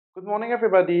Good morning,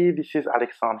 everybody. This is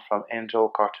Alexandre from Angel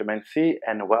Cartomancy,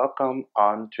 and welcome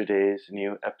on today's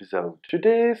new episode.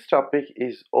 Today's topic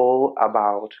is all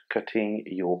about cutting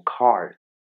your cards.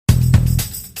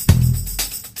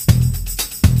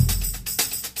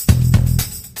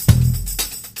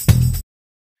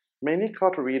 Many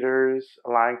card readers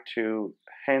like to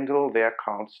handle their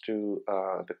cards to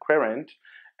the querent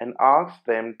and ask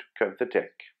them to cut the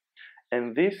deck.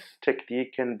 And this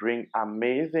technique can bring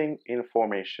amazing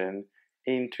information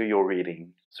into your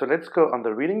reading. So let's go on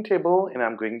the reading table and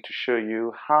I'm going to show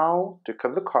you how to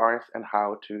cut the cards and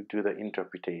how to do the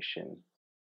interpretation.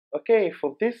 Okay,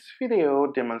 for this video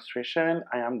demonstration,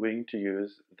 I am going to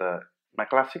use my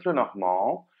classic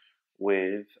Lenormand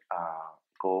with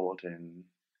golden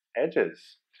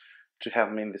edges to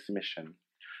help me in this mission.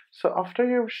 So after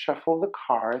you shuffle the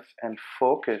cards and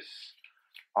focus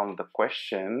on the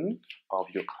question of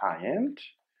your client,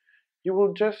 you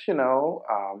will just,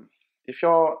 if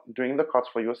you're doing the cards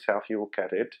for yourself, you will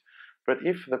cut it. But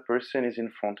if the person is in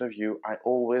front of you, I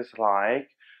always like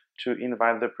to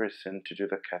invite the person to do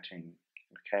the cutting.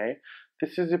 Okay,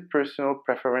 this is a personal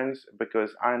preference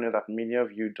because I know that many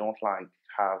of you don't like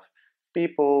have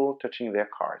people touching their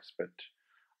cards, but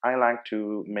I like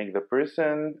to make the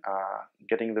person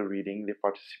getting the reading, they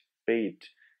participate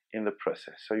in the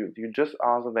process. So you just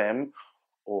ask them,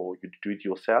 or you do it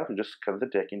yourself, you just cut the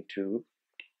deck into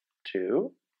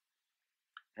two,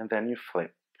 and then you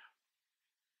flip,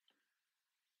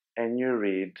 and you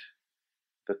read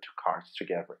the two cards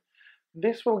together.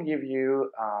 This will give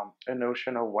you a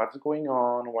notion of what's going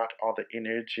on, what are the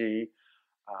energy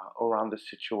around the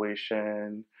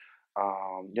situation.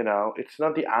 It's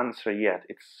not the answer yet.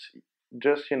 It's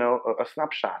just, a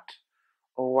snapshot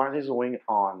of what is going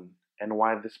on and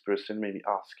why this person may be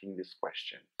asking this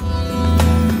question.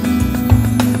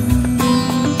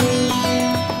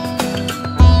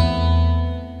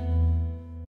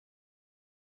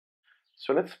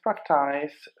 So let's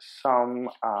practice some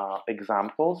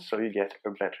examples so you get a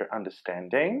better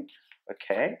understanding.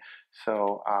 Okay,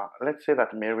 so let's say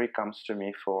that Mary comes to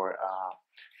me for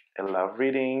a love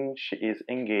reading. She is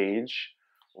engaged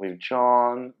with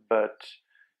John, but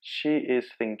she is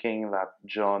thinking that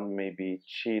John may be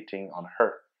cheating on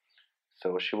her.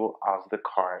 So she will ask the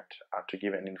card to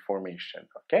give an information.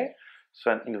 Okay,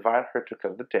 so I invite her to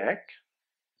cut the deck.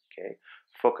 Okay,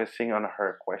 focusing on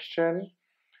her question.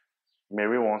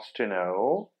 Mary wants to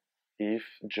know if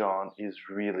John is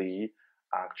really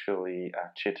actually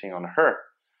cheating on her.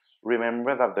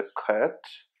 Remember that the cut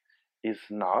is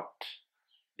not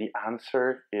the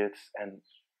answer, it's a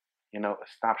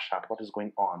snapshot what is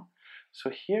going on. So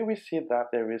here we see that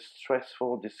there is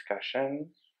stressful discussion.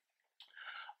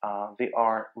 They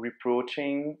are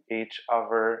reproaching each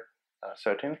other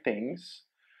certain things.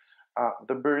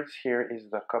 The birds here is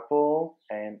the couple,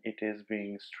 and it is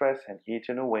being stressed and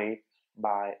eaten away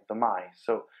by the mice.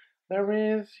 So there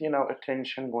is, a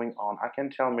tension going on. I can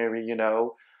tell Mary,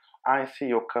 I see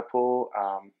your couple,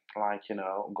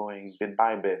 going bit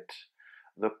by bit.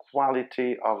 The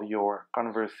quality of your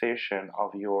conversation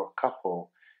of your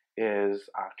couple is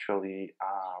actually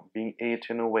being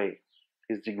eaten away,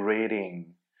 is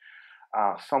degrading.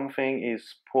 Something is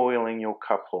spoiling your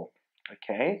couple.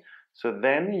 Okay, so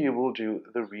then you will do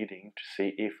the reading to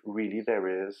see if really there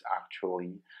is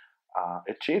actually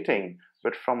a cheating.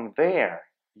 But from there,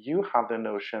 you have the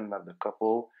notion that the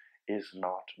couple is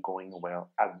not going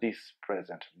well at this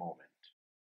present moment.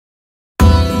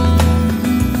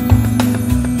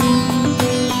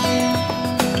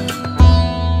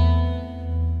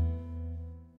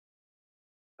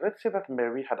 Let's say that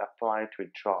Mary had applied to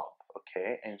a job,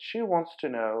 okay, and she wants to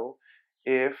know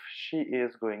if she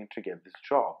is going to get this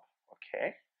job,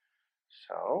 okay.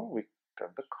 So we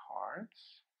cut the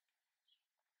cards,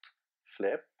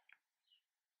 flip.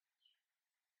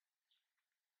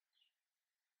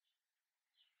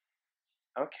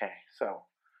 Okay, so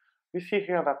we see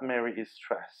here that Mary is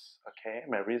stressed. Okay,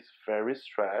 Mary is very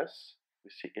stressed.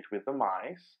 We see it with the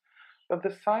mice, but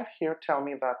the side here tell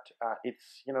me that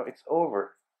it's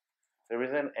over. There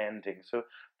is an ending. So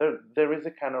there is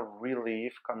a kind of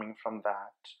relief coming from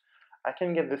that. I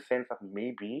can get the sense that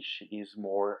maybe she is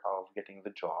more of getting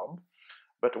the job.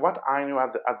 But what I know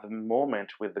at the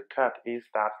moment with the cut is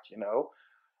that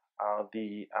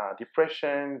the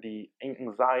depression, the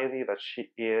anxiety that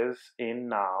she is in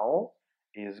now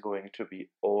is going to be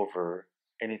over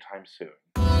anytime soon.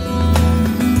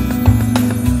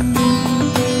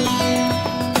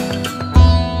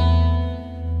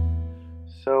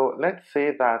 So let's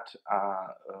say that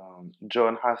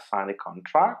John has signed a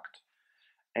contract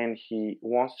and he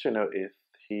wants to know if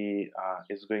he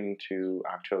is going to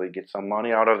actually get some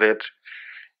money out of it.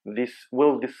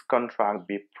 Will this contract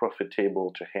be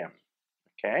profitable to him?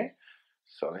 Okay,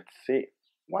 so let's see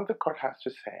what the court has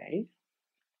to say.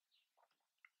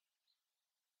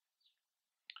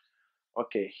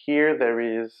 Okay, here there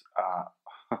is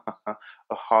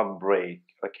a heartbreak.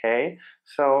 Okay,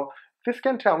 so this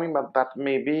can tell me that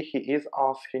maybe he is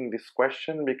asking this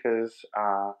question because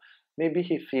maybe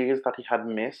he feels that he had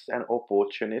missed an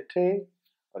opportunity.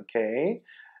 Okay,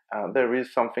 there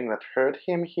is something that hurt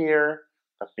him here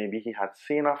that maybe he had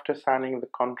seen after signing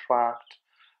the contract.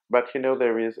 But you know,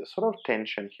 there is a sort of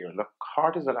tension here. The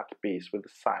heart is not at peace with the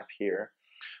scythe here.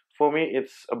 For me,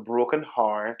 it's a broken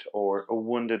heart or a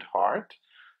wounded heart.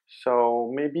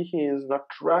 So maybe he is not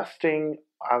trusting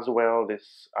as well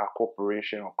this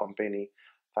corporation or company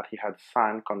that he had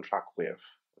signed contract with.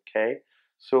 Okay,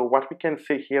 so what we can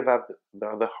see here that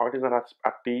the heart is not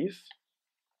at peace,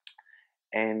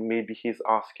 and maybe he's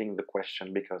asking the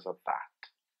question because of that.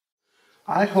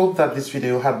 I hope that this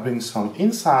video had bring some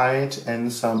insight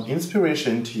and some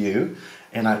inspiration to you,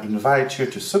 and I invite you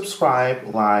to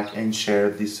subscribe, like, and share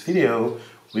this video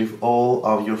with all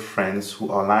of your friends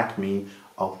who are like me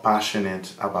or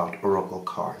passionate about oracle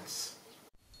cards.